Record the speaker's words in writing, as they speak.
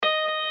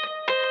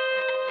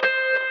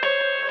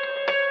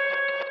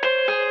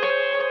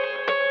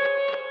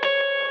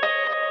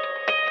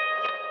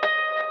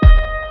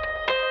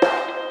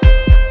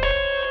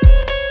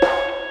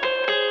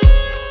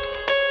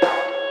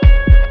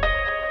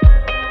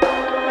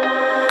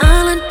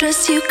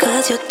undress you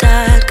 'cause you're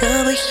tired.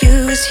 Cover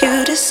you as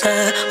you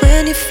desire.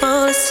 When you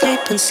fall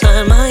asleep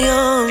inside my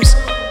arms,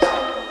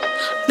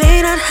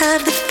 may not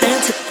have the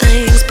fancy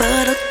things,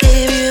 but I'll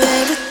give you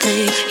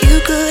everything you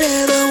could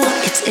ever want.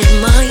 It's in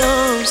my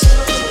arms.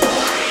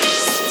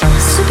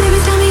 So baby,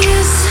 tell me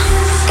yes,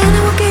 and I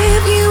will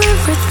give you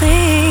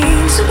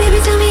everything. So baby,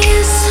 tell me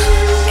yes,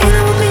 and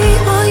I will be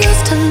all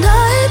yours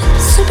tonight.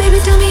 So baby,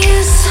 tell me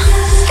yes,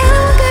 and I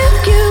will give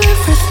you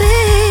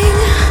everything.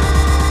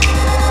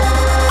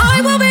 I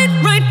will be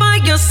right by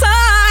your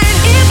side.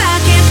 If I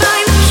can't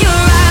find the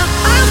cure,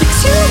 I'll fix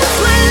you with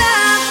my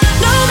love.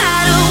 No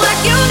matter what,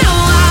 you know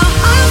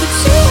I'll fix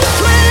you with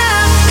my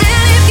love.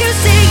 And if you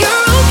say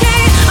you're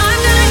okay, I'm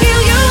gonna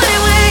heal you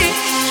anyway.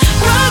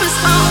 Promise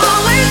I'll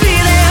always be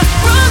there.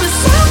 Promise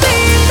I'll be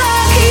the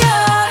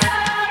cure.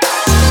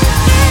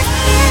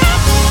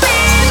 Be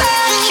the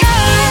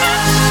cure.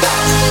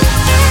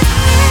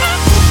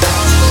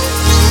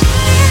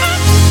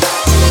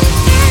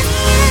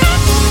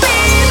 Be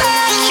the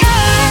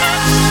cure.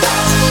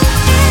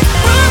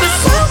 Promise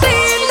I'll be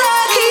the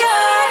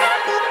cure.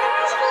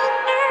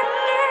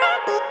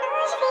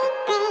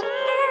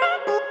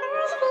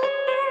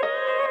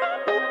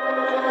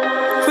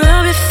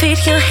 Rub your feet,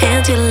 your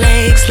hands, your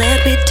legs. Let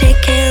me take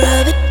care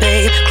of it,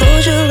 babe.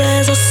 Close your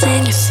eyes, I'll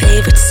sing your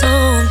favorite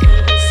song.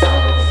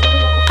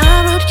 I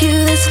wrote you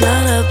this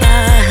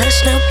lullaby. Hush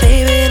now,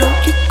 baby,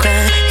 don't you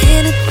cry.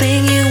 Anything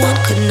you want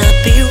could not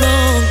be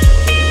wrong.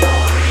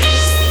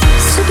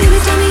 So baby,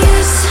 tell me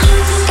yes,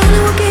 and I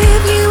will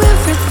give you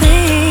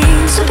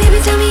everything. So baby,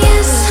 tell me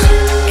yes,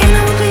 and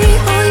I will be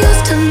all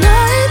yours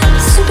tonight.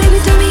 So baby,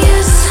 tell me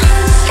yes,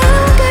 and I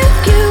will give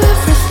you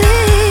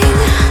everything.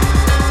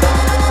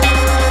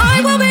 I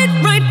will be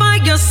right by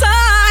your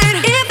side.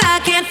 If I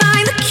can't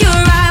find the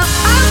cure,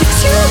 I'll fix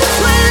you with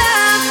my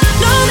love.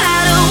 No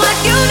matter what,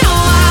 you know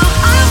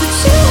I'll fix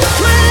you with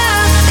my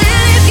love.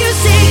 And if you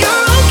say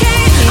you're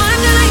okay, I'm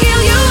gonna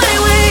heal you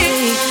anyway.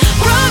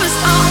 Promise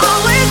I'll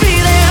always be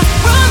there.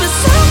 Promise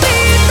I'll be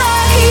the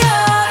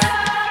cure.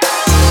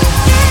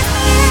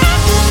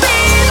 Be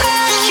the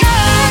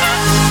cure.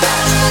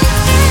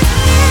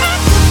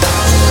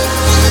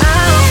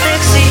 I'll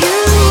fix you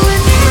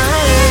with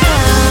my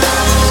love.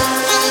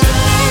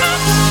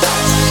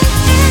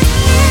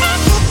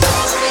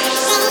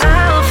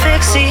 I'll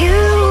fix you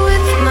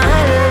with my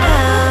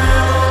love.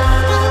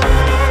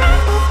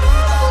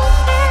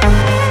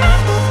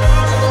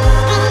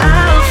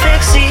 I'll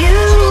fix you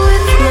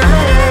with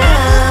my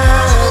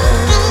love.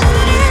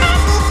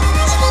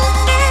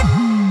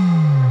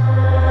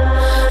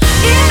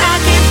 If I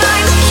can't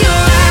find the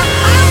cure,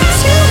 I'll fix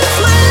you with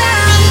my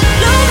love.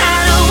 No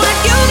matter what,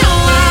 you know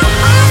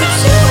I'll fix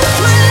you with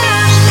my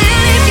love.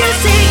 And if you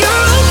say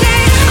you're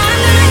okay, I'm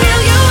gonna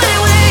heal you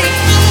anyway.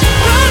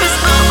 Promise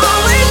I'll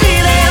always be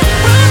there.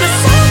 Promise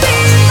I'll be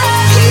the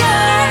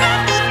cure.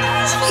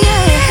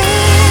 Yeah.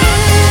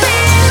 Be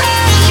the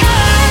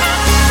cure.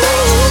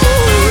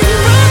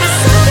 Promise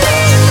I'll be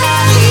the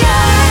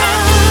cure.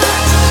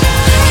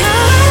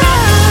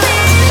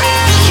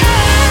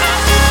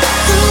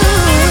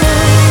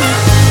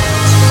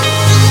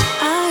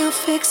 I'll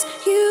fix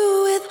you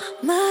with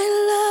my